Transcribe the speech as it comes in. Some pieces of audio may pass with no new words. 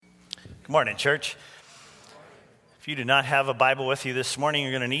Good morning, church. If you do not have a Bible with you this morning,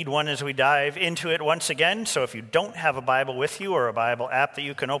 you're going to need one as we dive into it once again. So if you don't have a Bible with you or a Bible app that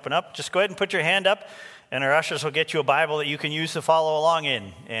you can open up, just go ahead and put your hand up, and our ushers will get you a Bible that you can use to follow along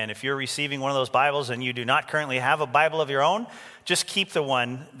in. And if you're receiving one of those Bibles and you do not currently have a Bible of your own, just keep the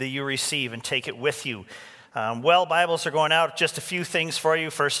one that you receive and take it with you. Bibles are going out. Just a few things for you.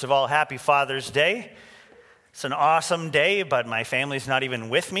 First of all, happy Father's Day. It's an awesome day, but my family's not even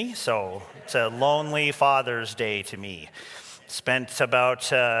with me, so it's a lonely Father's Day to me. Spent about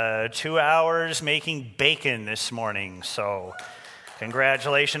 2 hours making bacon this morning, so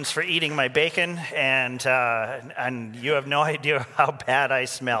congratulations for eating my bacon, and you have no idea how bad I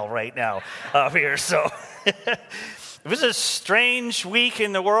smell right now up here. So it was a strange week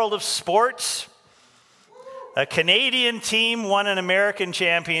in the world of sports. A Canadian team won an American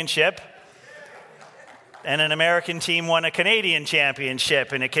championship, and an American team won a Canadian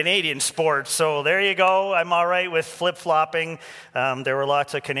championship in a Canadian sport. So there you go. I'm all right with flip-flopping. There were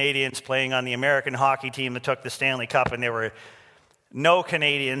lots of Canadians playing on the American hockey team that took the Stanley Cup, and there were no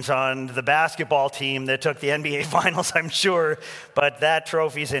Canadians on the basketball team that took the NBA Finals, I'm sure. But that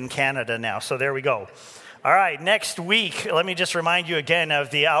trophy's in Canada now, so there we go. All right, next week, let me just remind you again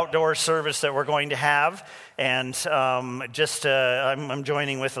of the outdoor service that we're going to have. And I'm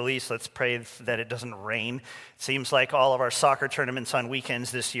joining with Elise. Let's pray that it doesn't rain. It seems like all of our soccer tournaments on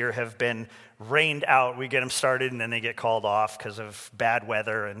weekends this year have been rained out. We get them started and then they get called off because of bad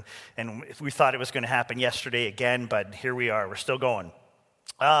weather. And we thought it was going to happen yesterday again, but here we are. We're still going.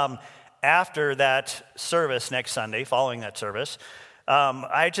 After that service next Sunday, following that service,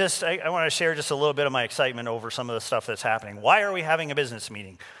 I want to share just a little bit of my excitement over some of the stuff that's happening. Why are we having a business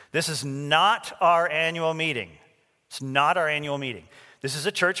meeting? This is not our annual meeting. It's not our annual meeting. This is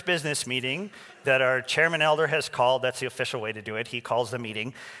a church business meeting that our chairman elder has called. That's the official way to do it. He calls the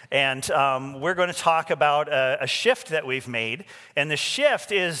meeting. And we're going to talk about a shift that we've made. And the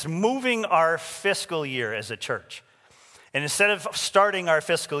shift is moving our fiscal year as a church. And instead of starting our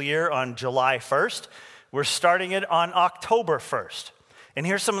fiscal year on July 1st, we're starting it on October 1st. And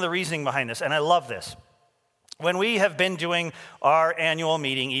here's some of the reasoning behind this, and I love this. When we have been doing our annual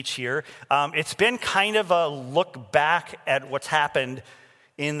meeting each year, it's been kind of a look back at what's happened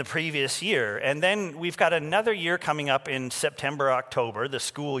in the previous year. And then we've got another year coming up in September, October, the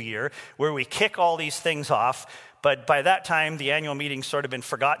school year, where we kick all these things off. But by that time, the annual meeting's sort of been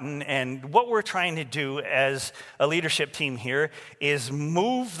forgotten. And what we're trying to do as a leadership team here is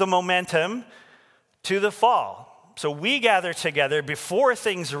move the momentum to the fall. So we gather together before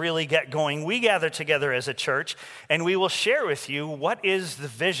things really get going. We gather together as a church, and we will share with you what is the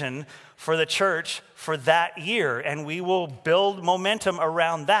vision for the church for that year, and we will build momentum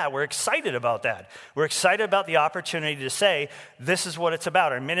around that. We're excited about that. We're excited about the opportunity to say, this is what it's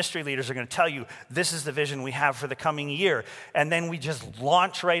about. Our ministry leaders are going to tell you, this is the vision we have for the coming year. And then we just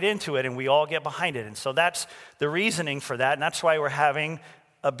launch right into it, and we all get behind it. And so that's the reasoning for that, and that's why we're having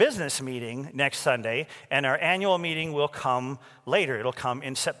a business meeting next Sunday, and our annual meeting will come later. It'll come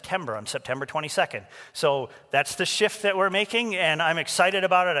in September, on September 22nd. So that's the shift that we're making, and I'm excited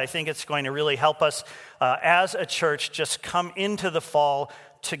about it. I think it's going to really help us as a church just come into the fall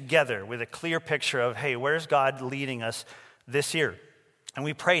together with a clear picture of, hey, where's God leading us this year? And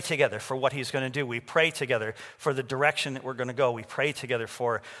we pray together for what he's going to do. We pray together for the direction that we're going to go. We pray together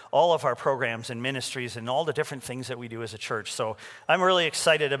for all of our programs and ministries and all the different things that we do as a church. So I'm really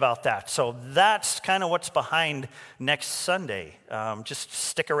excited about that. So that's kind of what's behind next Sunday. Just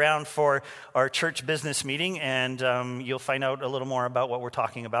stick around for our church business meeting, and you'll find out a little more about what we're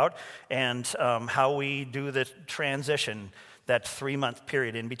talking about and how we do the transition, that 3-month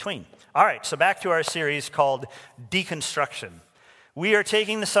period in between. All right, so back to our series called Deconstruction. We are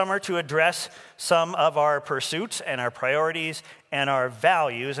taking the summer to address some of our pursuits and our priorities and our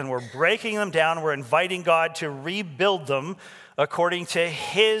values, and we're breaking them down. We're inviting God to rebuild them according to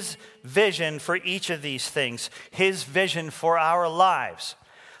his vision for each of these things, his vision for our lives.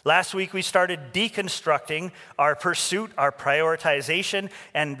 Last week, we started deconstructing our pursuit, our prioritization,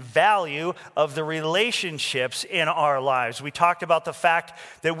 and value of the relationships in our lives. We talked about the fact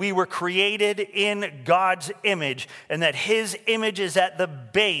that we were created in God's image and that his image is at the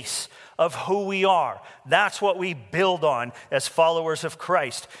base of who we are. That's what we build on as followers of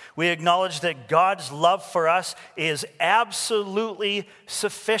Christ. We acknowledge that God's love for us is absolutely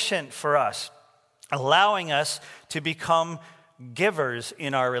sufficient for us, allowing us to become givers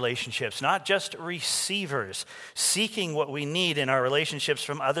in our relationships, not just receivers, seeking what we need in our relationships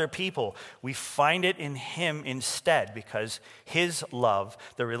from other people. We find it in him instead because his love,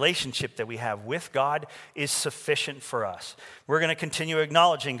 the relationship that we have with God, is sufficient for us. We're going to continue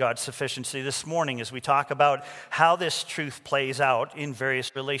acknowledging God's sufficiency this morning as we talk about how this truth plays out in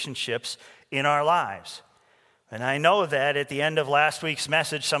various relationships in our lives. And I know that at the end of last week's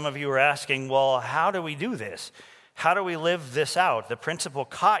message, some of you were asking, well, how do we do this? How do we live this out? The principle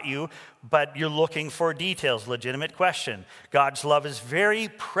caught you, but you're looking for details. Legitimate question. God's love is very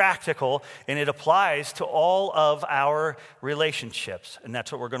practical, and it applies to all of our relationships. And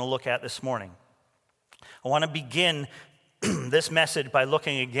that's what we're going to look at this morning. I want to begin this message by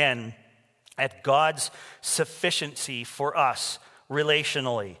looking again at God's sufficiency for us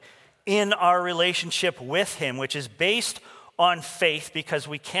relationally. In our relationship with him, which is based on faith because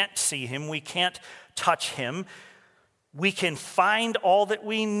we can't see him, we can't touch him, we can find all that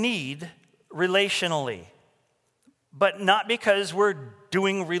we need relationally, but not because we're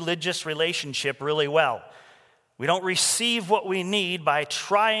doing religious relationship really well. We don't receive what we need by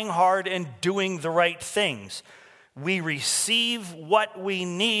trying hard and doing the right things. We receive what we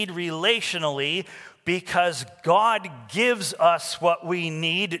need relationally because God gives us what we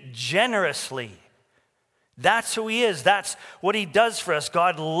need generously. That's who he is. That's what he does for us.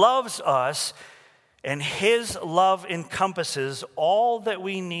 God loves us, and his love encompasses all that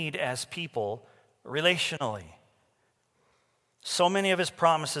we need as people relationally. So many of his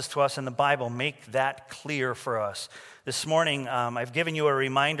promises to us in the Bible make that clear for us. This morning, I've given you a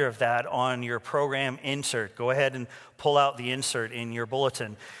reminder of that on your program insert. Go ahead and pull out the insert in your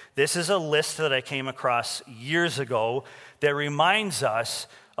bulletin. This is a list that I came across years ago that reminds us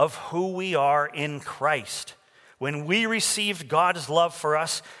of who we are in Christ. When we received God's love for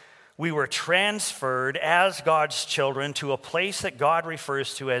us, we were transferred as God's children to a place that God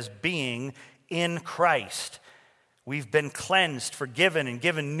refers to as being in Christ. We've been cleansed, forgiven, and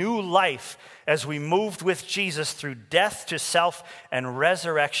given new life as we moved with Jesus through death to self and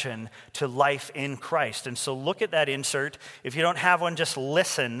resurrection to life in Christ. And so look at that insert. If you don't have one, just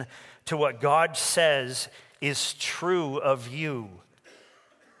listen to what God says is true of you.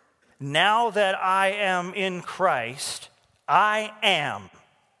 Now that I am in Christ, I am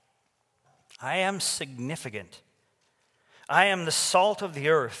significant. I am the salt of the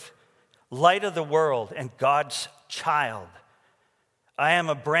earth, light of the world, and God's child. I am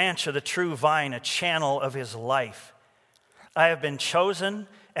a branch of the true vine, a channel of his life. I have been chosen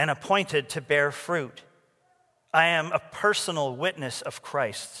and appointed to bear fruit. I am a personal witness of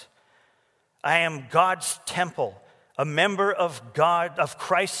Christ. I am God's temple, a member of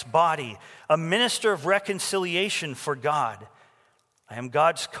Christ's body, a minister of reconciliation for God. I am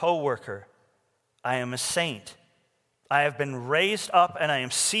God's co-worker. I am a saint. I have been raised up and I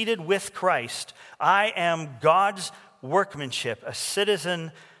am seated with Christ. I am God's workmanship, a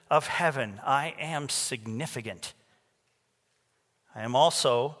citizen of heaven. I am significant. I am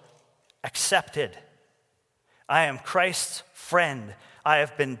also accepted. I am Christ's friend. I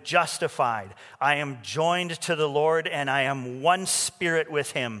have been justified. I am joined to the Lord, and I am one spirit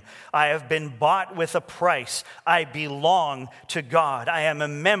with him. I have been bought with a price. I belong to God. I am a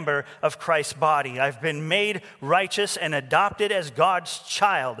member of Christ's body. I've been made righteous and adopted as God's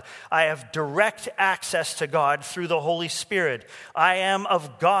child. I have direct access to God through the Holy Spirit. I am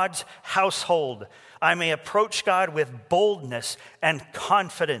of God's household. I may approach God with boldness and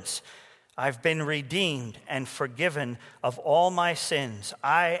confidence. I've been redeemed and forgiven of all my sins.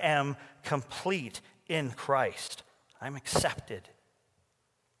 I am complete in Christ. I'm accepted.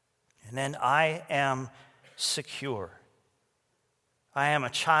 And then I am secure. I am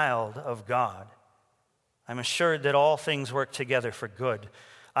a child of God. I'm assured that all things work together for good.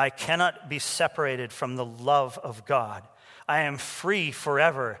 I cannot be separated from the love of God. I am free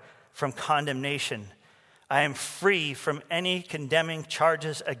forever from condemnation. I am free from any condemning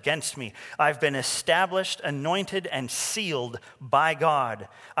charges against me. I've been established, anointed, and sealed by God.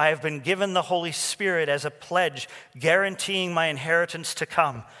 I have been given the Holy Spirit as a pledge, guaranteeing my inheritance to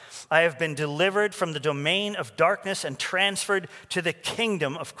come. I have been delivered from the domain of darkness and transferred to the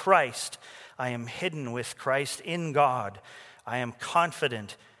kingdom of Christ. I am hidden with Christ in God. I am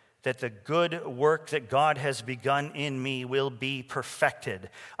confident that the good work that God has begun in me will be perfected.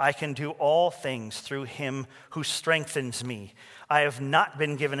 I can do all things through him who strengthens me. I have not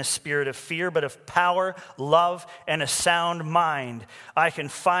been given a spirit of fear, but of power, love, and a sound mind. I can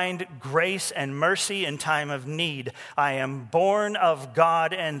find grace and mercy in time of need. I am born of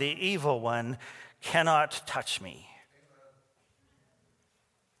God, and the evil one cannot touch me.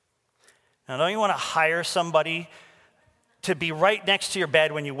 Now, don't you want to hire somebody to be right next to your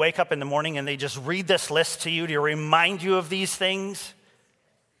bed when you wake up in the morning and they just read this list to you to remind you of these things?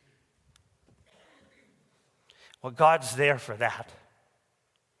 Well, God's there for that.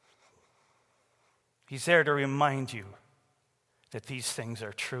 He's there to remind you that these things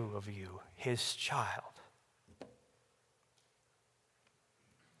are true of you, his child.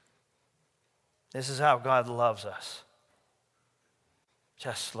 This is how God loves us.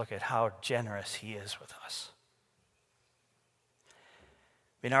 Just look at how generous he is with us.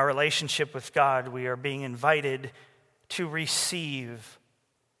 In our relationship with God, we are being invited to receive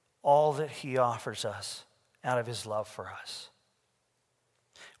all that he offers us out of his love for us.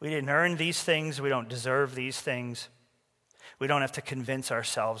 We didn't earn these things. We don't deserve these things. We don't have to convince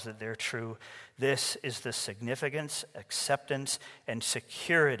ourselves that they're true. This is the significance, acceptance, and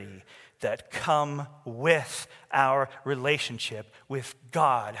security that come with our relationship with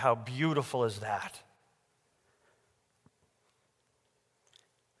God. How beautiful is that?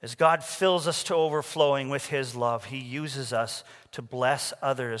 As God fills us to overflowing with his love, he uses us to bless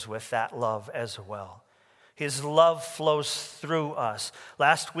others with that love as well. His love flows through us.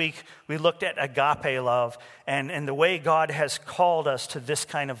 Last week, we looked at agape love and the way God has called us to this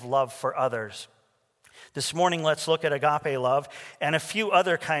kind of love for others. This morning, let's look at agape love and a few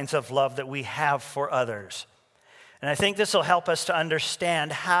other kinds of love that we have for others. And I think this will help us to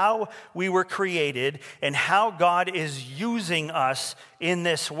understand how we were created and how God is using us in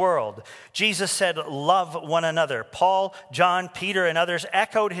this world. Jesus said, love one another. Paul, John, Peter, and others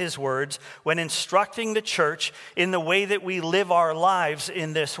echoed his words when instructing the church in the way that we live our lives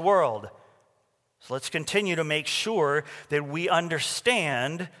in this world. So let's continue to make sure that we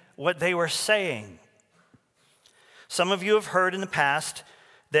understand what they were saying. Some of you have heard in the past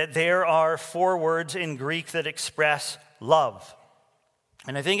that there are 4 words in Greek that express love.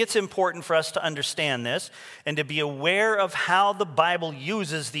 And I think it's important for us to understand this and to be aware of how the Bible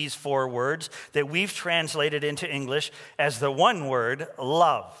uses these 4 words that we've translated into English as the one word,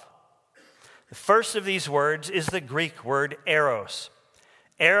 love. The first of these words is the Greek word eros.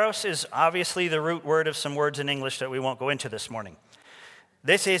 Eros is obviously the root word of some words in English that we won't go into this morning.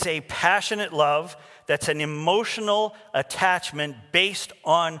 This is a passionate love that's an emotional attachment based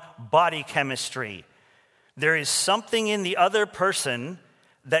on body chemistry. There is something in the other person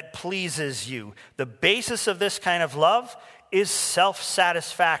that pleases you. The basis of this kind of love is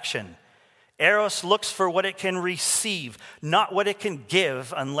self-satisfaction. Eros looks for what it can receive, not what it can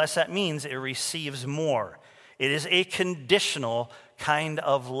give, unless that means it receives more. It is a conditional kind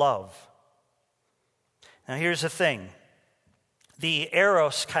of love. Now here's the thing. The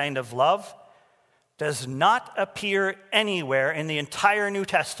eros kind of love does not appear anywhere in the entire New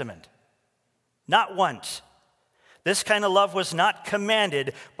Testament. Not once. This kind of love was not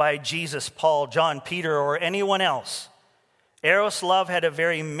commanded by Jesus, Paul, John, Peter, or anyone else. Eros love had a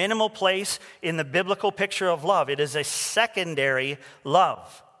very minimal place in the biblical picture of love. It is a secondary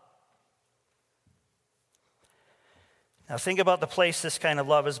love. Now think about the place this kind of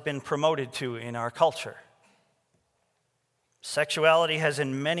love has been promoted to in our culture. Sexuality has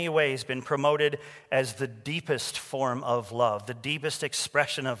in many ways been promoted as the deepest form of love, the deepest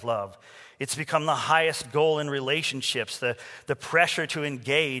expression of love. It's become the highest goal in relationships. The pressure to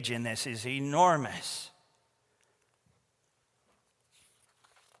engage in this is enormous.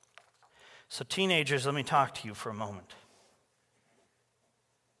 So teenagers, let me talk to you for a moment.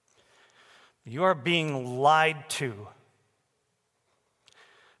 You are being lied to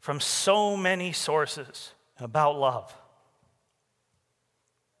from so many sources about love.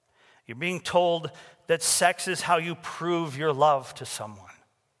 You're being told that sex is how you prove your love to someone.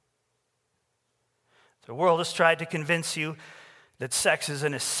 The world has tried to convince you that sex is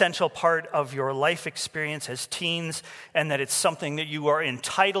an essential part of your life experience as teens and that it's something that you are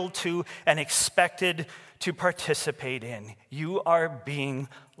entitled to and expected to participate in. You are being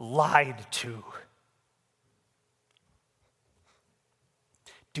lied to.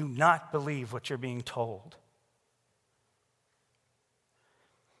 Do not believe what you're being told.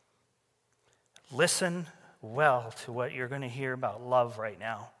 Listen well to what you're going to hear about love right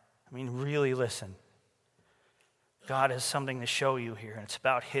now. I mean, really listen. God has something to show you here, and it's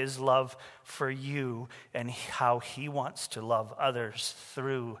about his love for you and how he wants to love others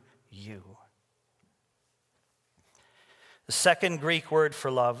through you. The second Greek word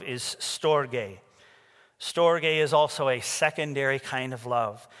for love is storge. Storge is also a secondary kind of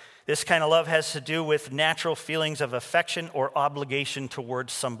love. This kind of love has to do with natural feelings of affection or obligation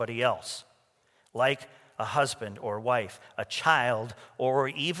towards somebody else, like a husband or wife, a child, or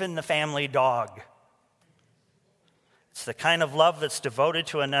even the family dog. It's the kind of love that's devoted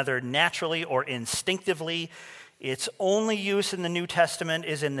to another naturally or instinctively. Its only use in the New Testament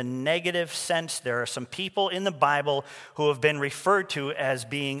is in the negative sense. There are some people in the Bible who have been referred to as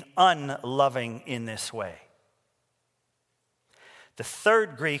being unloving in this way. The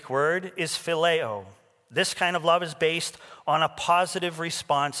third Greek word is phileo. This kind of love is based on a positive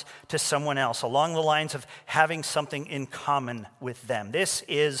response to someone else, along the lines of having something in common with them. This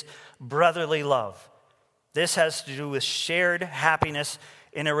is brotherly love. This has to do with shared happiness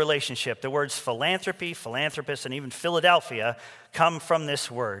in a relationship. The words philanthropy, philanthropist, and even Philadelphia come from this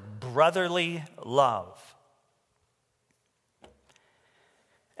word, brotherly love.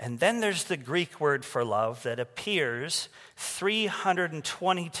 And then there's the Greek word for love that appears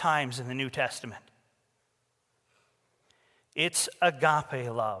 320 times in the New Testament. It's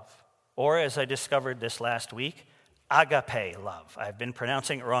agape love, or as I discovered this last week, agape love. I've been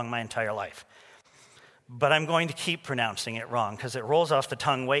pronouncing it wrong my entire life. But I'm going to keep pronouncing it wrong because it rolls off the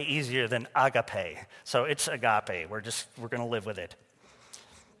tongue way easier than agape. So it's agape. We're going to live with it.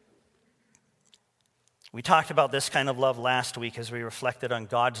 We talked about this kind of love last week as we reflected on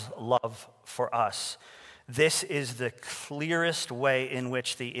God's love for us. This is the clearest way in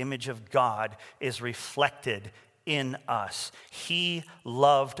which the image of God is reflected in us. He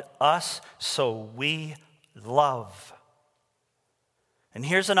loved us, so we love. And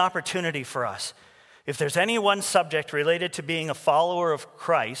here's an opportunity for us. If there's any one subject related to being a follower of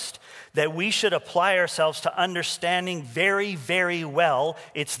Christ that we should apply ourselves to understanding very, very well,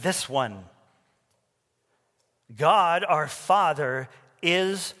 it's this one. God, our Father,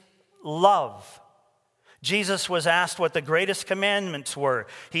 is love. Jesus was asked what the greatest commandments were.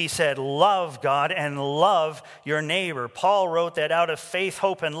 He said, love God and love your neighbor. Paul wrote that out of faith,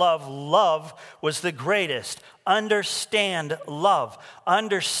 hope, and love, love was the greatest. Understand love.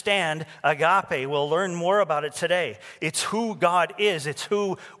 Understand agape. We'll learn more about it today. It's who God is. It's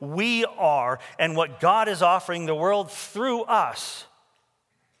who we are and what God is offering the world through us.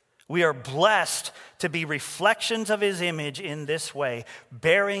 We are blessed to be reflections of his image in this way,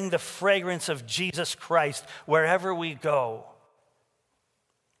 bearing the fragrance of Jesus Christ wherever we go.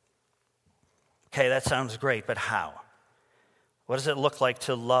 Okay, that sounds great, but how? What does it look like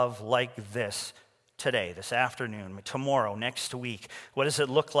to love like this today, this afternoon, tomorrow, next week? What does it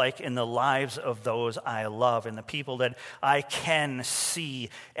look like in the lives of those I love and the people that I can see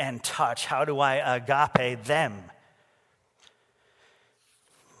and touch? How do I agape them?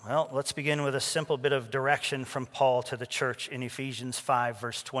 Well, let's begin with a simple bit of direction from Paul to the church in Ephesians 5,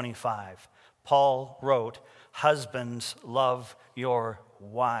 verse 25. Paul wrote, husbands, love your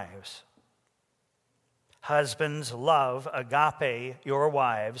wives. Husbands, love, agape your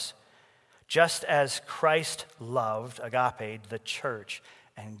wives, just as Christ loved, agape, the church,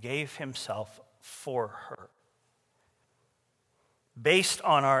 and gave himself for her. Based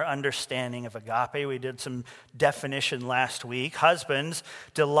on our understanding of agape, we did some definition last week. Husbands,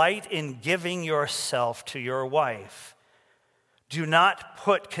 delight in giving yourself to your wife. Do not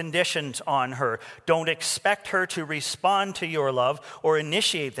put conditions on her. Don't expect her to respond to your love or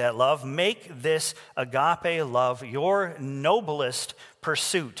initiate that love. Make this agape love your noblest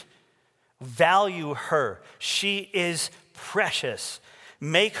pursuit. Value her. She is precious.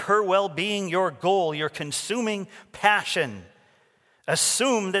 Make her well-being your goal, your consuming passion.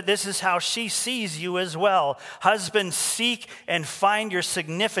 Assume that this is how she sees you as well. Husbands, seek and find your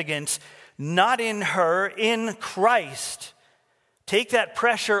significance not in her, in Christ. Take that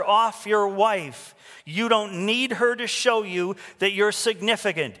pressure off your wife. You don't need her to show you that you're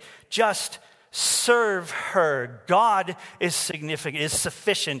significant. Just serve her. God is significant, is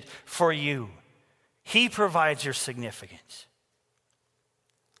sufficient for you. He provides your significance.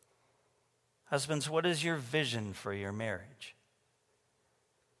 Husbands, what is your vision for your marriage?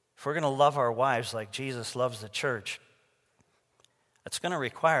 If we're going to love our wives like Jesus loves the church, it's going to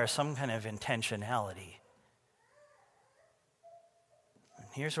require some kind of intentionality. And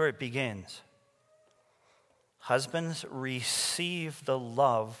here's where it begins. Husbands, receive the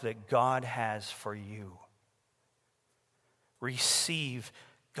love that God has for you. Receive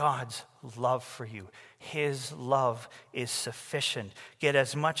God's love for you. His love is sufficient. Get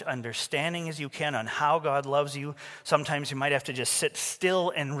as much understanding as you can on how God loves you. Sometimes you might have to just sit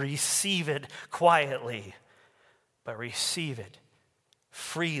still and receive it quietly. But receive it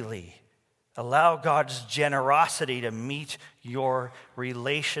freely. Allow God's generosity to meet your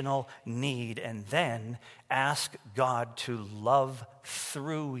relational need. And then ask God to love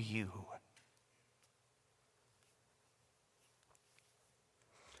through you.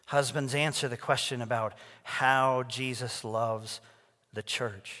 Husbands, answer the question about how Jesus loves the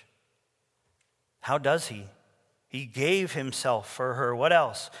church. How does he? He gave himself for her. What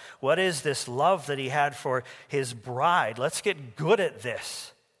else? What is this love that he had for his bride? Let's get good at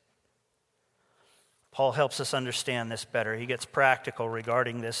this. Paul helps us understand this better. He gets practical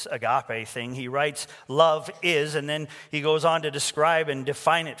regarding this agape thing. He writes, love is, and then he goes on to describe and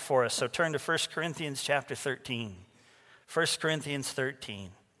define it for us. So turn to 1 Corinthians chapter 13. 1 Corinthians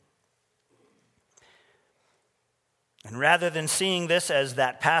 13. And rather than seeing this as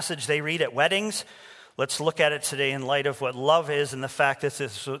that passage they read at weddings, let's look at it today in light of what love is and the fact that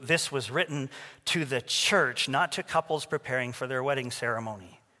this was written to the church, not to couples preparing for their wedding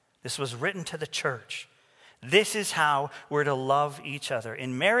ceremony. This was written to the church. This is how we're to love each other.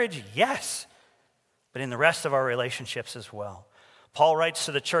 In marriage, yes, but in the rest of our relationships as well. Paul writes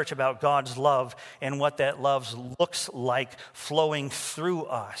to the church about God's love and what that love looks like flowing through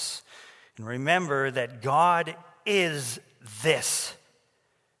us. And remember that God is this,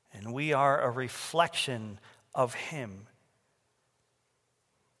 and we are a reflection of him.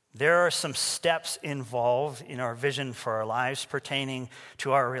 There are some steps involved in our vision for our lives pertaining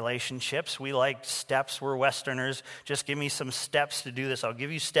to our relationships. We like steps. We're Westerners. Just give me some steps to do this. I'll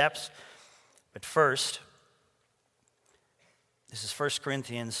give you steps. But first, this is 1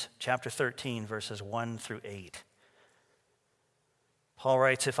 Corinthians chapter 13, verses 1 through 8. Paul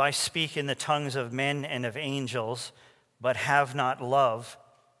writes, if I speak in the tongues of men and of angels, but have not love,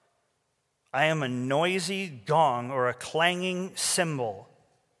 I am a noisy gong or a clanging cymbal.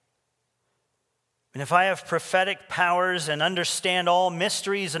 And if I have prophetic powers and understand all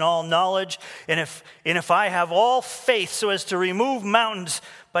mysteries and all knowledge, and if I have all faith so as to remove mountains,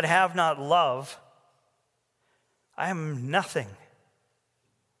 but have not love, I am nothing.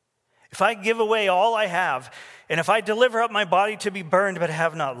 If I give away all I have, and if I deliver up my body to be burned, but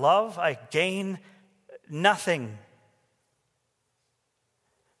have not love, I gain nothing.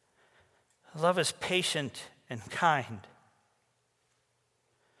 Love is patient and kind.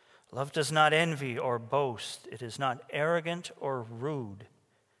 Love does not envy or boast. It is not arrogant or rude.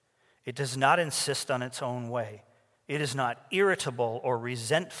 It does not insist on its own way. It is not irritable or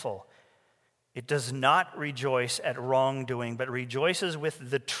resentful. It does not rejoice at wrongdoing, but rejoices with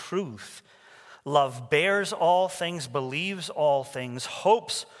the truth. Love bears all things, believes all things,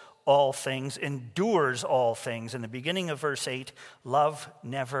 hopes all things, endures all things. In the beginning of verse 8, love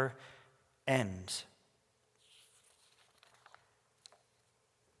never ends.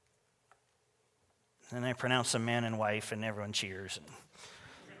 And I pronounce them man and wife, and everyone cheers.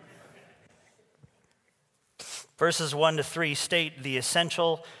 Verses 1 to 3 state the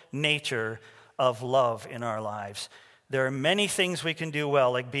essential nature of love in our lives. There are many things we can do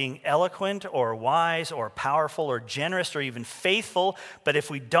well, like being eloquent or wise or powerful or generous or even faithful, but if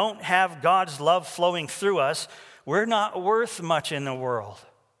we don't have God's love flowing through us, we're not worth much in the world.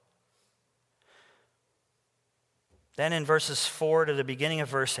 Then in verses 4 to the beginning of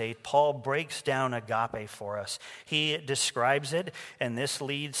verse 8, Paul breaks down agape for us. He describes it, and this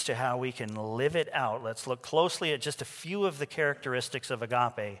leads to how we can live it out. Let's look closely at just a few of the characteristics of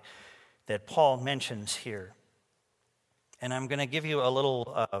agape that Paul mentions here. And I'm going to give you a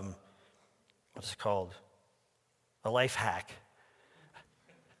little, what's it called? A life hack.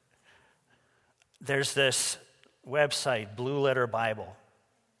 There's this website, Blue Letter Bible.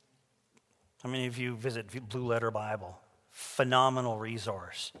 How many of you visit Blue Letter Bible? Phenomenal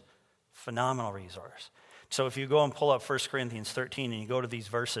resource. Phenomenal resource. So if you go and pull up 1 Corinthians 13 and you go to these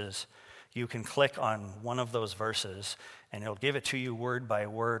verses, you can click on one of those verses and it'll give it to you word by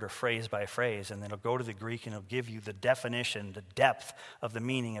word or phrase by phrase, and then it'll go to the Greek and it'll give you the definition, the depth of the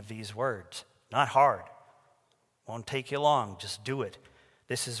meaning of these words. Not hard. Won't take you long. Just do it.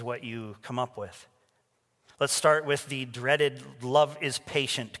 This is what you come up with. Let's start with the dreaded love is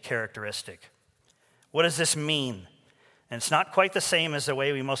patient characteristic. What does this mean? And it's not quite the same as the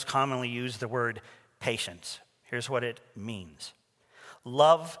way we most commonly use the word patience. Here's what it means.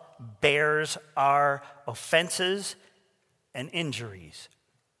 Love bears our offenses and injuries.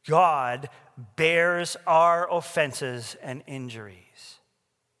 God bears our offenses and injuries.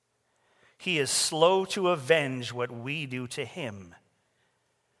 He is slow to avenge what we do to him.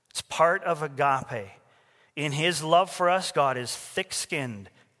 It's part of agape. In his love for us, God is thick-skinned.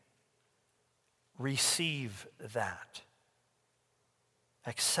 Receive that.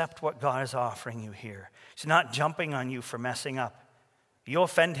 Accept what God is offering you here. He's not jumping on you for messing up. You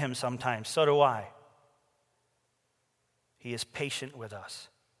offend him sometimes, so do I. He is patient with us.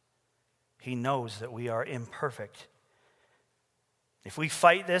 He knows that we are imperfect. If we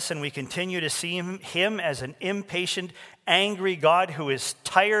fight this and we continue to see him as an impatient, angry God who is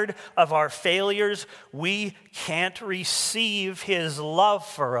tired of our failures, we can't receive his love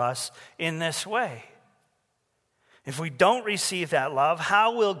for us in this way. If we don't receive that love,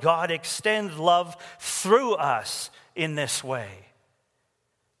 how will God extend love through us in this way?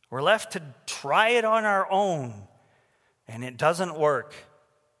 We're left to try it on our own, and it doesn't work.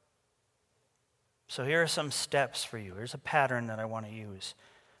 So here are some steps for you. Here's a pattern that I want to use.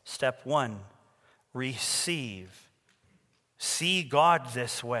 Step 1, receive. See God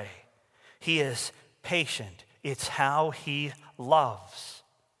this way. He is patient. It's how He loves.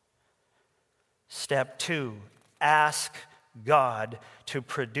 Step 2, ask God to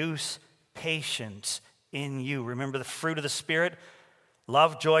produce patience in you. Remember the fruit of the Spirit?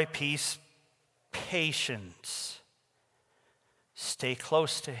 Love, joy, peace, patience. Stay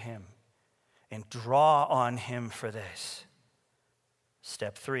close to Him and draw on Him for this.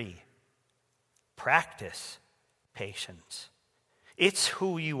 Step 3, practice patience. It's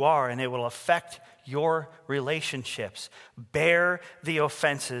who you are, and it will affect your relationships. Bear the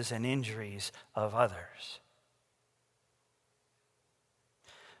offenses and injuries of others.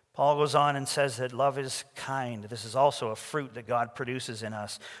 Paul goes on and says that love is kind. This is also a fruit that God produces in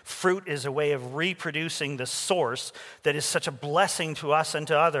us. Fruit is a way of reproducing the source that is such a blessing to us and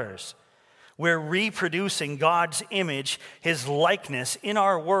to others. We're reproducing God's image, His likeness in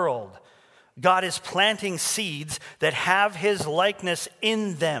our world. God is planting seeds that have His likeness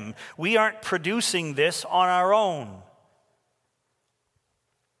in them. We aren't producing this on our own. And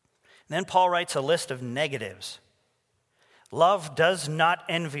then Paul writes a list of negatives. Love does not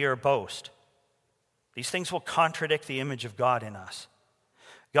envy or boast. These things will contradict the image of God in us.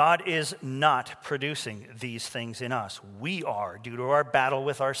 God is not producing these things in us. We are, due to our battle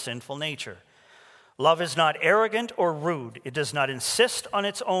with our sinful nature. Love is not arrogant or rude. It does not insist on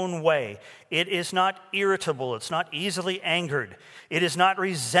its own way. It is not irritable. It's not easily angered. It is not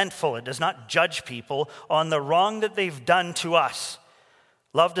resentful. It does not judge people on the wrong that they've done to us.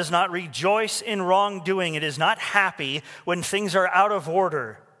 Love does not rejoice in wrongdoing. It is not happy when things are out of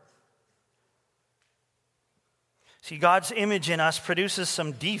order. See, God's image in us produces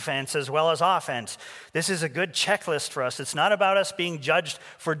some defense as well as offense. This is a good checklist for us. It's not about us being judged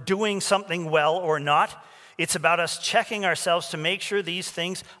for doing something well or not. It's about us checking ourselves to make sure these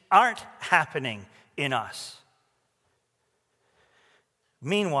things aren't happening in us.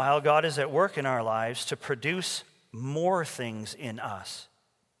 Meanwhile, God is at work in our lives to produce more things in us.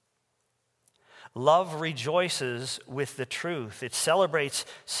 Love rejoices with the truth. It celebrates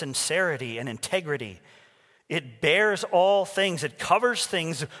sincerity and integrity. It bears all things. It covers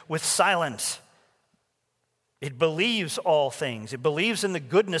things with silence. It believes all things. It believes in the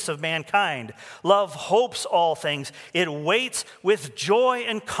goodness of mankind. Love hopes all things. It waits with joy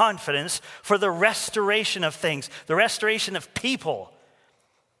and confidence for the restoration of things, the restoration of people.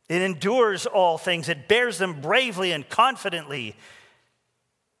 It endures all things. It bears them bravely and confidently.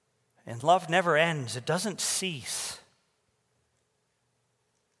 And love never ends. It doesn't cease.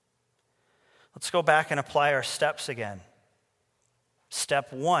 Let's go back and apply our steps again.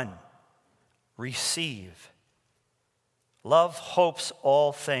 Step 1, receive. Love hopes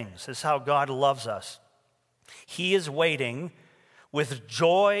all things. This is how God loves us. He is waiting with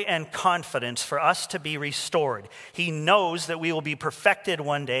joy and confidence for us to be restored. He knows that we will be perfected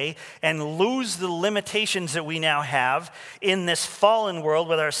one day and lose the limitations that we now have in this fallen world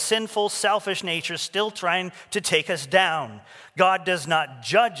with our sinful, selfish nature still trying to take us down. God does not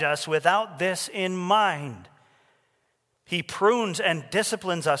judge us without this in mind. He prunes and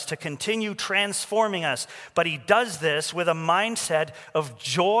disciplines us to continue transforming us, but He does this with a mindset of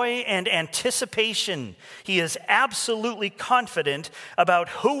joy and anticipation. He is absolutely confident about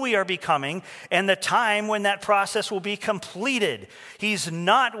who we are becoming and the time when that process will be completed. He's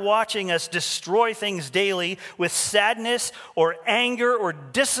not watching us destroy things daily with sadness or anger or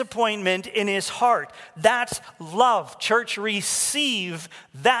disappointment in His heart. That's love. Church, receive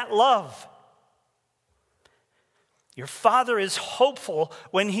that love. Your Father is hopeful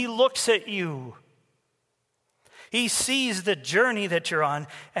when He looks at you. He sees the journey that you're on,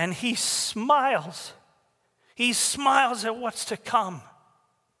 and He smiles. He smiles at what's to come.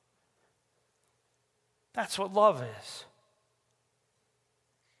 That's what love is.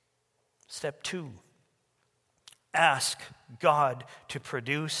 Step 2, ask God to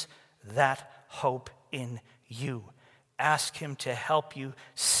produce that hope in you. Ask Him to help you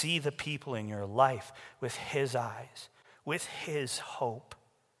see the people in your life with His eyes, with His hope.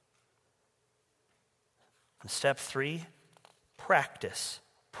 And step 3, practice.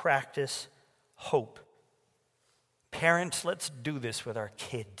 Practice hope. Parents, let's do this with our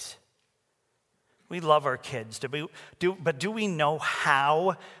kids. We love our kids, but do we know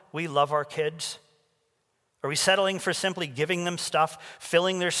how we love our kids? Are we settling for simply giving them stuff,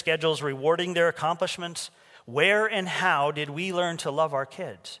 filling their schedules, rewarding their accomplishments? Where and how did we learn to love our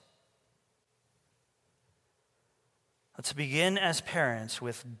kids? Let's begin as parents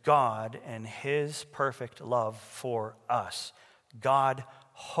with God and his perfect love for us. God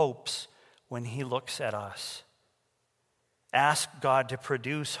hopes when he looks at us. Ask God to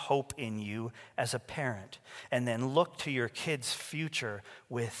produce hope in you as a parent, and then look to your kids' future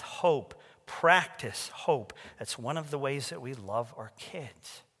with hope. Practice hope. That's one of the ways that we love our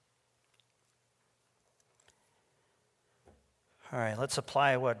kids. All right, let's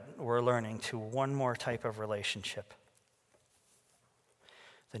apply what we're learning to one more type of relationship.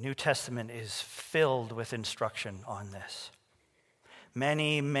 The New Testament is filled with instruction on this.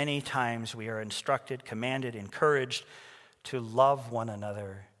 Many, many times we are instructed, commanded, encouraged to love one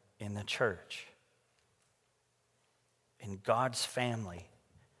another in the church, in God's family.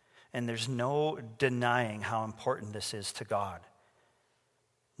 And there's no denying how important this is to God.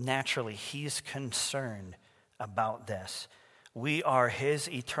 Naturally, he's concerned about this. We are his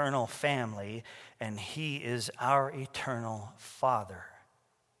eternal family, and he is our eternal Father.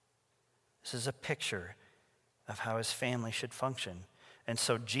 This is a picture of how his family should function. And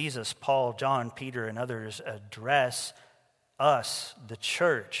so Jesus, Paul, John, Peter, and others address us, the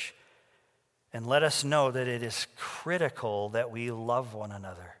church, and let us know that it is critical that we love one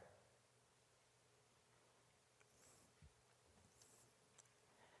another.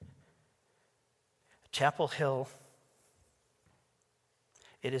 Chapel Hill,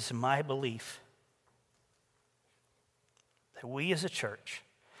 it is my belief that we as a church,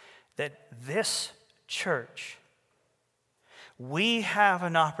 that this church, we have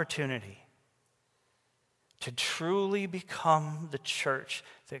an opportunity to truly become the church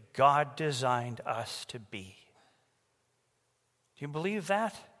that God designed us to be. Do you believe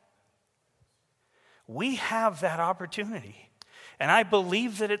that? We have that opportunity, and I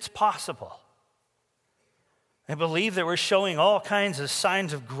believe that it's possible. I believe that we're showing all kinds of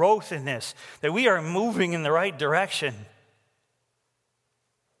signs of growth in this, that we are moving in the right direction.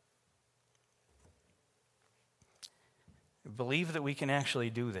 I believe that we can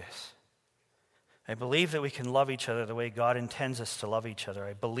actually do this. I believe that we can love each other the way God intends us to love each other.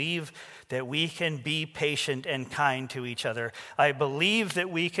 I believe that we can be patient and kind to each other. I believe that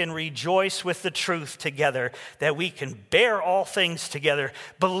we can rejoice with the truth together, that we can bear all things together,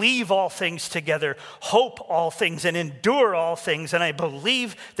 believe all things together, hope all things, and endure all things. And I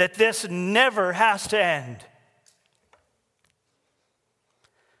believe that this never has to end.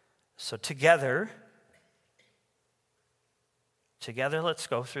 So together, let's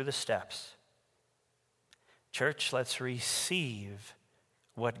go through the steps. Church, let's receive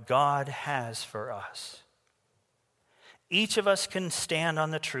what God has for us. Each of us can stand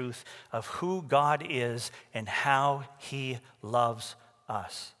on the truth of who God is and how he loves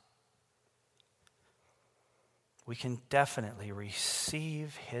us. We can definitely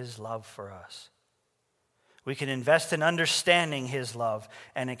receive his love for us. We can invest in understanding his love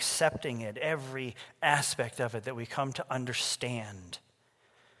and accepting it, every aspect of it that we come to understand.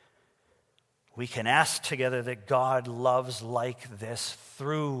 We can ask together that God loves like this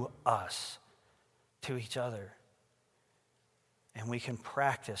through us to each other. And we can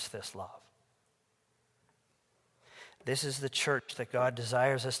practice this love. This is the church that God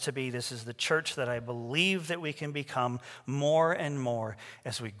desires us to be. This is the church that I believe that we can become more and more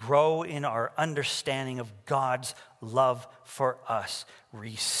as we grow in our understanding of God's love for us.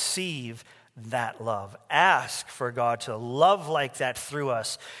 Receive that love. Ask for God to love like that through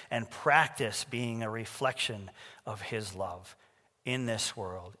us and practice being a reflection of his love in this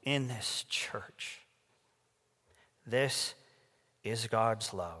world, in this church. This is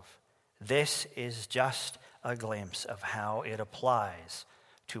God's love. This is just a glimpse of how it applies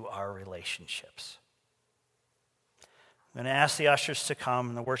to our relationships. I'm going to ask the ushers to come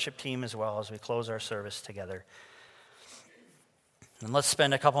and the worship team as well as we close our service together. And let's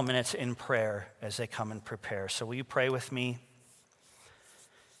spend a couple minutes in prayer as they come and prepare. So will you pray with me?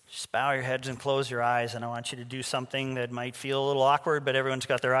 Just bow your heads and close your eyes, and I want you to do something that might feel a little awkward, but everyone's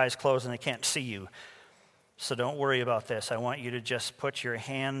got their eyes closed and they can't see you. So don't worry about this. I want you to just put your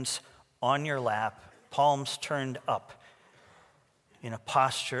hands on your lap, palms turned up, in a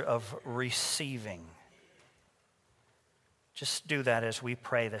posture of receiving. Just do that as we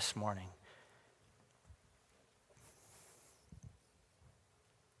pray this morning.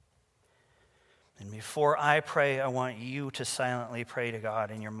 And before I pray, I want you to silently pray to God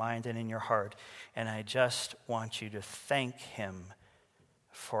in your mind and in your heart. And I just want you to thank him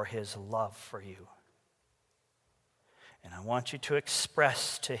for his love for you. And I want you to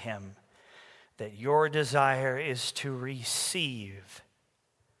express to him that your desire is to receive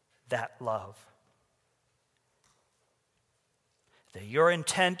that love. that your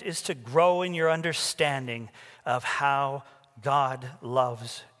intent is to grow in your understanding of how God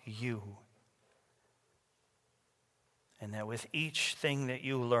loves you. And that with each thing that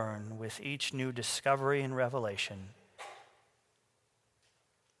you learn, with each new discovery and revelation,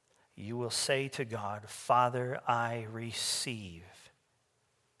 you will say to God, Father, I receive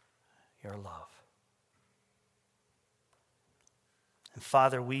your love. And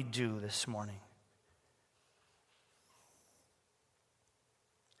Father, we do this morning.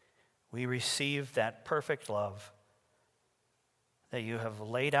 We receive that perfect love that you have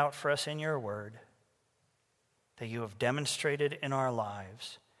laid out for us in your word, that you have demonstrated in our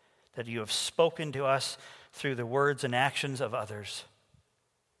lives, that you have spoken to us through the words and actions of others,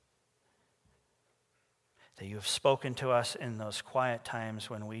 that you have spoken to us in those quiet times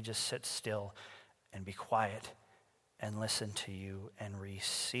when we just sit still and be quiet and listen to you and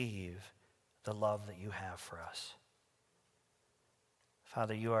receive the love that you have for us.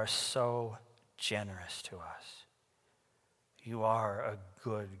 Father, you are so generous to us. You are a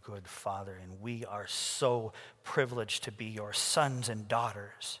good, good Father, and we are so privileged to be your sons and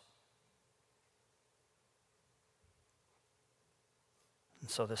daughters. And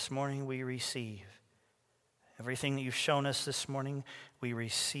so this morning we receive everything that you've shown us this morning. We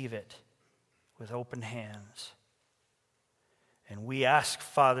receive it with open hands. And we ask,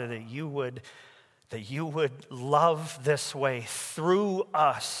 Father, that you would love this way through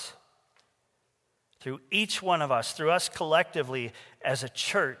us, through each one of us, through us collectively as a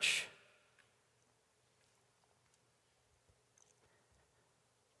church.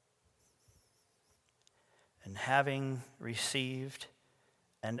 And having received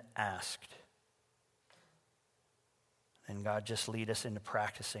and asked, then God, just lead us into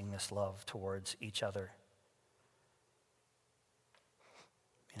practicing this love towards each other.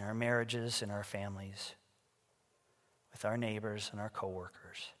 In our marriages, in our families, with our neighbors and our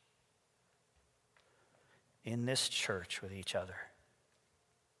coworkers, in this church with each other,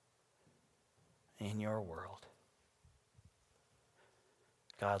 in your world.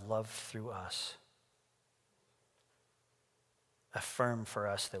 God, love through us. Affirm for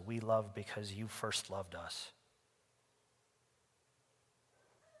us that we love because you first loved us.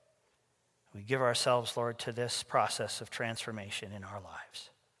 We give ourselves, Lord, to this process of transformation in our lives.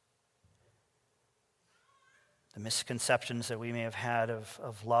 The misconceptions that we may have had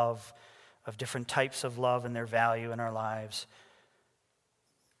of love, of different types of love and their value in our lives,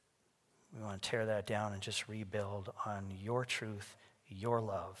 we want to tear that down and just rebuild on your truth, your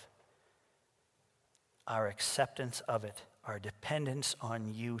love, our acceptance of it, our dependence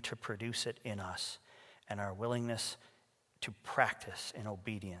on you to produce it in us, and our willingness to practice in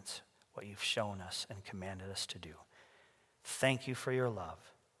obedience what you've shown us and commanded us to do. Thank you for your love.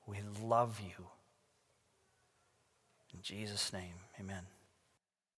 We love you. In Jesus' name, amen.